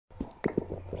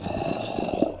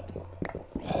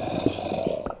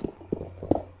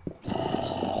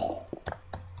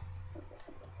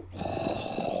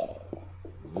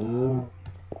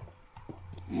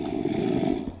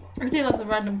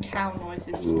random cow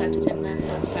noises just added in there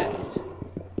for effect.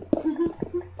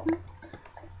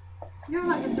 You're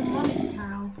like a demonic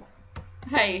cow.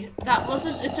 Hey, that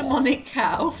wasn't a demonic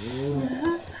cow.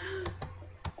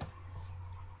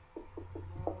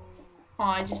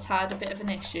 I just had a bit of an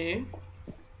issue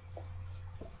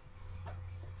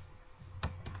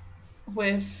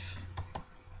with...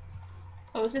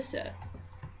 Oh, is this it?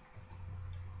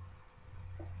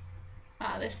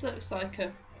 Ah, this looks like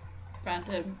a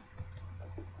random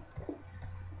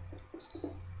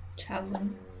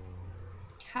chasm.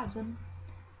 Chasm.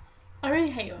 I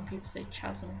really hate when people say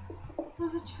chasm.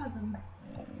 What's a chasm?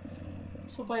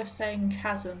 It's a way of saying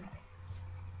chasm.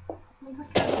 What's a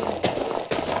chasm?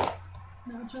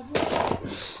 Not a chasm?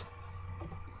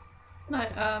 No,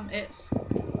 it's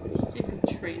stupid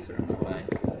trees are in the way.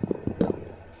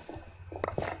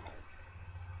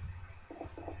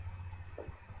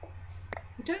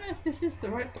 I don't know if this is the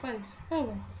right place. Oh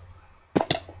well.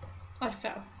 I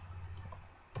fell.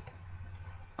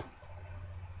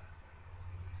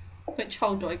 Which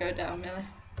hole do I go down, Millie?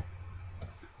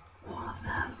 All of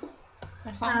them.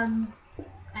 I can't.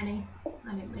 Any.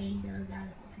 I didn't really go down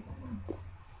if it's a good one.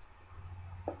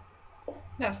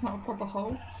 That's not a proper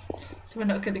hole. So we're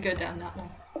not going to go down that one.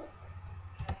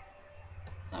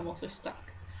 I'm also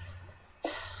stuck.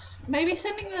 Maybe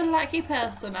sending the lucky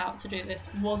person out to do this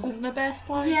wasn't the best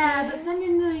idea. Yeah, but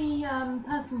sending the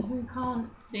person who can't.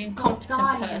 The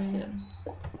incompetent person.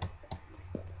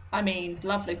 I mean,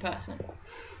 lovely person.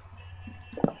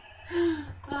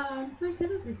 Oh, I'm so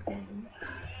good at this game.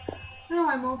 I don't know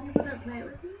why more people don't play it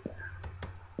with me.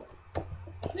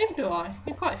 Neither do I.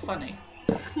 You're quite funny.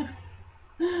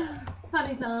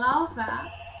 Funny to laugh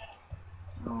at.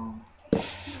 Oh.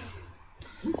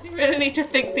 You really need to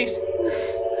think these.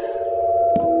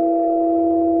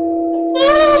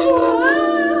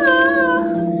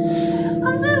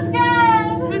 I'm so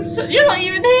scared! You're not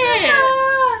even here!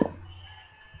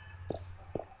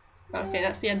 Okay,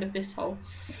 that's the end of this hole.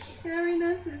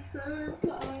 Scariness is so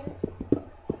implied.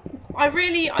 I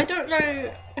don't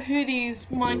know who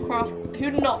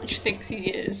who Notch thinks he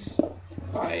is.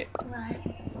 Right. Right.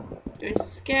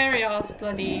 This scary ass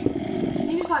bloody...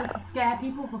 He just likes to scare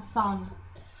people for fun.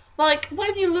 Like,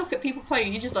 when you look at people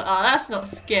playing, you're just like, oh, that's not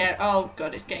scary. Oh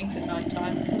god, it's getting to night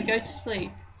time. Can we go to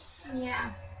sleep?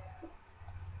 Yes.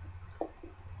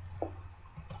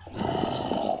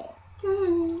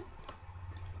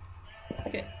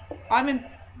 Okay, I'm in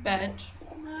bed.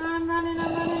 I'm running.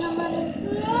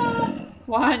 Ah!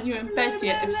 Why aren't you in bed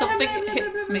yet? If something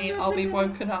hits me, I'll be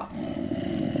woken up.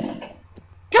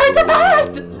 Go to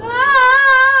bed!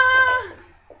 Ah!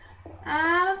 And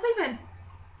I'm sleeping.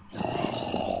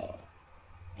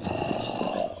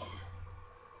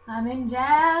 I'm in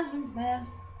Jasmine's bed.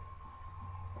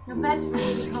 Your bed's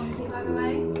really comfy, by the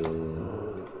way.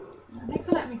 Thanks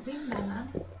for letting me sleep in there, man.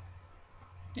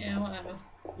 Yeah, whatever.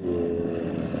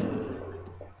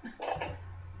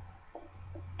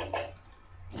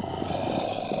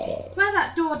 Swear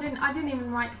that door I didn't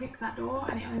even right click that door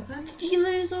and it opened. Did you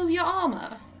lose all of your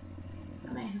armour?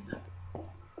 I may have done.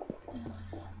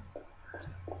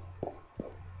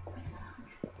 I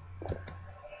suck.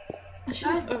 I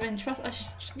shouldn't have been trust. I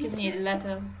should just give you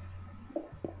leather.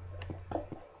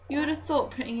 You would have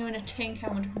thought putting you in a tin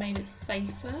can would have made it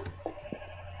safer.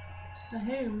 For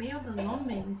who? Me or the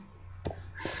zombies?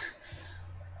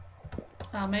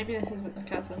 Oh, maybe this isn't the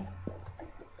chasm.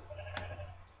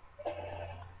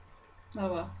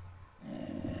 Oh well.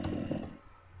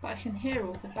 But I can hear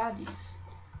all the baddies.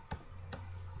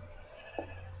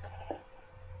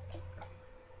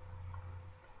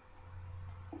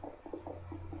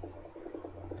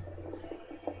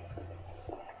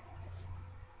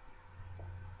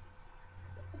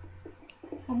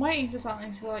 I'm waiting for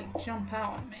something to like jump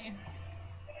out at me.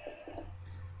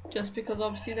 Just because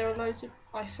obviously there are loads of...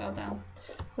 I fell down.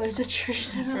 Loads of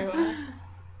trees everywhere.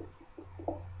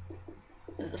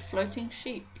 There's a floating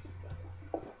sheep.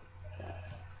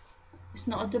 It's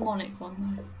not a demonic one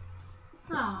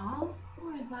though. Aww,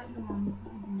 always like the ones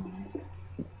that are demonic.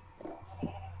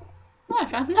 Oh, I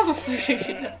found another floating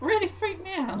sheep that really freaked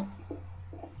me out.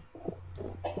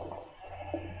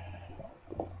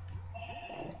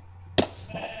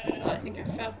 I think I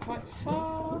fell quite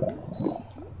far.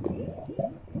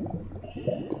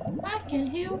 I can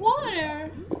hear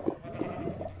water.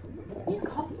 You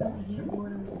constantly hear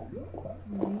water.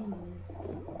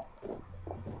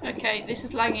 Okay, this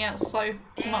is lagging out so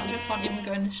much I can't even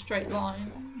go in a straight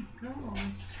line. Oh my god,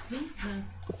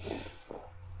 Jesus.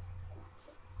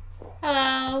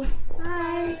 Hello.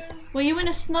 Hi. Were you in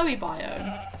a snowy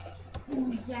biome?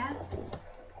 Yes.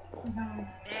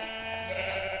 Guys.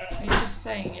 You're just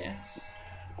saying yes.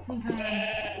 think I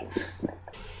am.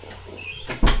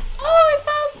 Oh, I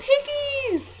found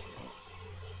piggies!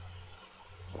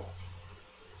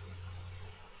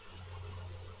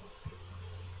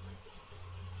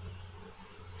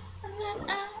 And then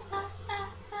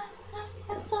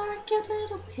I saw a cute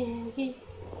little piggy.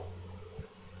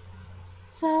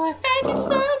 So I fed you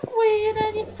some weed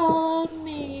and you followed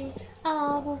me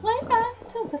all the way back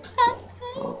to the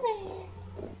factory.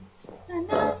 And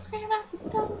now I scream at the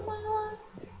top of my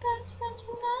lungs, best friends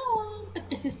from now on. But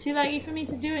this is too laggy for me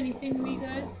to do anything with you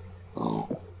guys.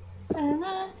 And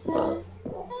I said,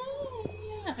 hey,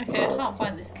 yeah. Okay, I can't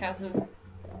find this chasm.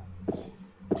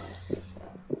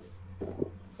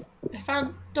 I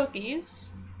found doggies.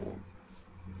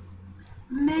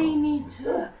 May need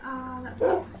to. That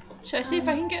sucks. Should I see if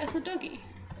I can get us a doggy?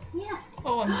 Yes.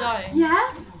 Oh, I'm dying.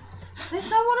 Yes. They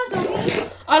so want a doggy.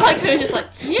 I like her just like,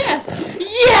 yes!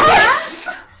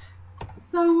 Yes!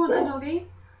 So want a doggy.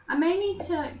 I may need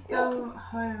to go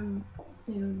home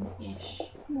soon-ish.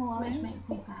 Why? Which makes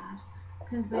me sad.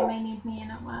 Because they may need me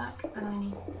in at work and I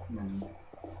need money.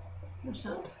 What's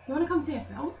up? You want to come see a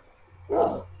film?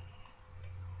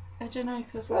 I don't know,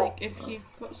 because like, if you've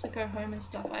got to go home and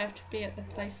stuff, I have to be at the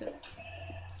place at...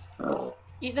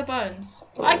 Eat the bones.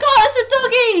 I got us a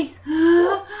doggy!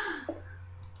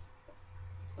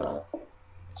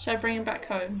 Should I bring him back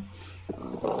home?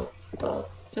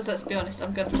 Because let's be honest,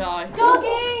 I'm gonna die.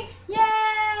 Doggy!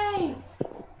 Yay!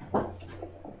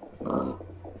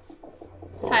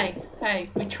 Hey,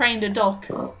 we trained a dog.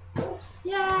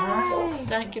 Yay!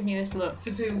 Don't give me this look.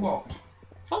 To do what?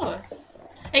 Follow us.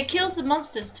 It kills the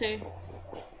monsters too.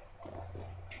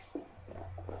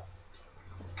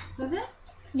 Does it?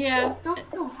 Yeah. Dogs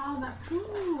go hard, that's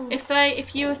cool.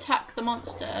 If you attack the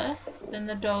monster, then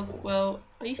the dog will...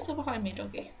 Are you still behind me,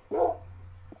 doggy?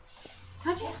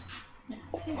 How'd you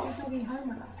take the doggy home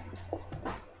with us?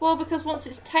 Well, because once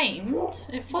it's tamed,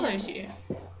 it follows you.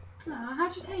 Oh,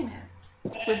 how'd you tame it?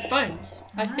 With bones.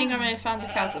 I think I may have found the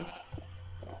chasm.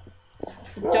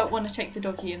 I don't want to take the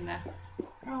doggy in there.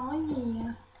 Oh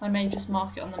yeah. I may just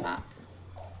mark it on the map.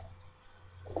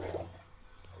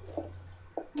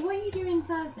 What are you doing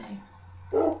Thursday?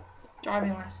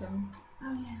 Driving lesson.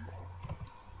 Oh yeah.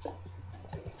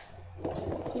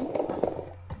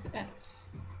 Is it X?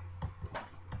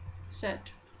 Z.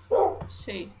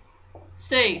 C.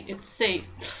 C. It's C.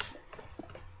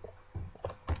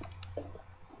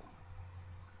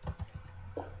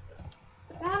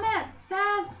 Damn it!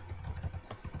 Stairs!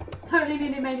 Totally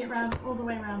nearly made it round all the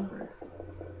way around the roof.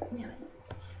 Nearly.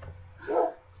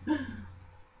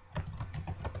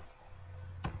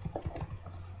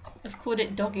 I've called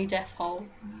it Doggy Death Hole.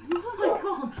 Oh my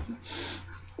god!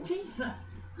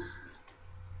 Jesus!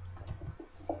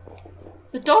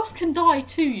 The dogs can die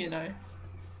too, you know.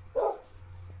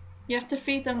 You have to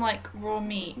feed them like raw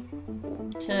meat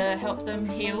to help them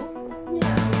heal.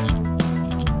 Yeah.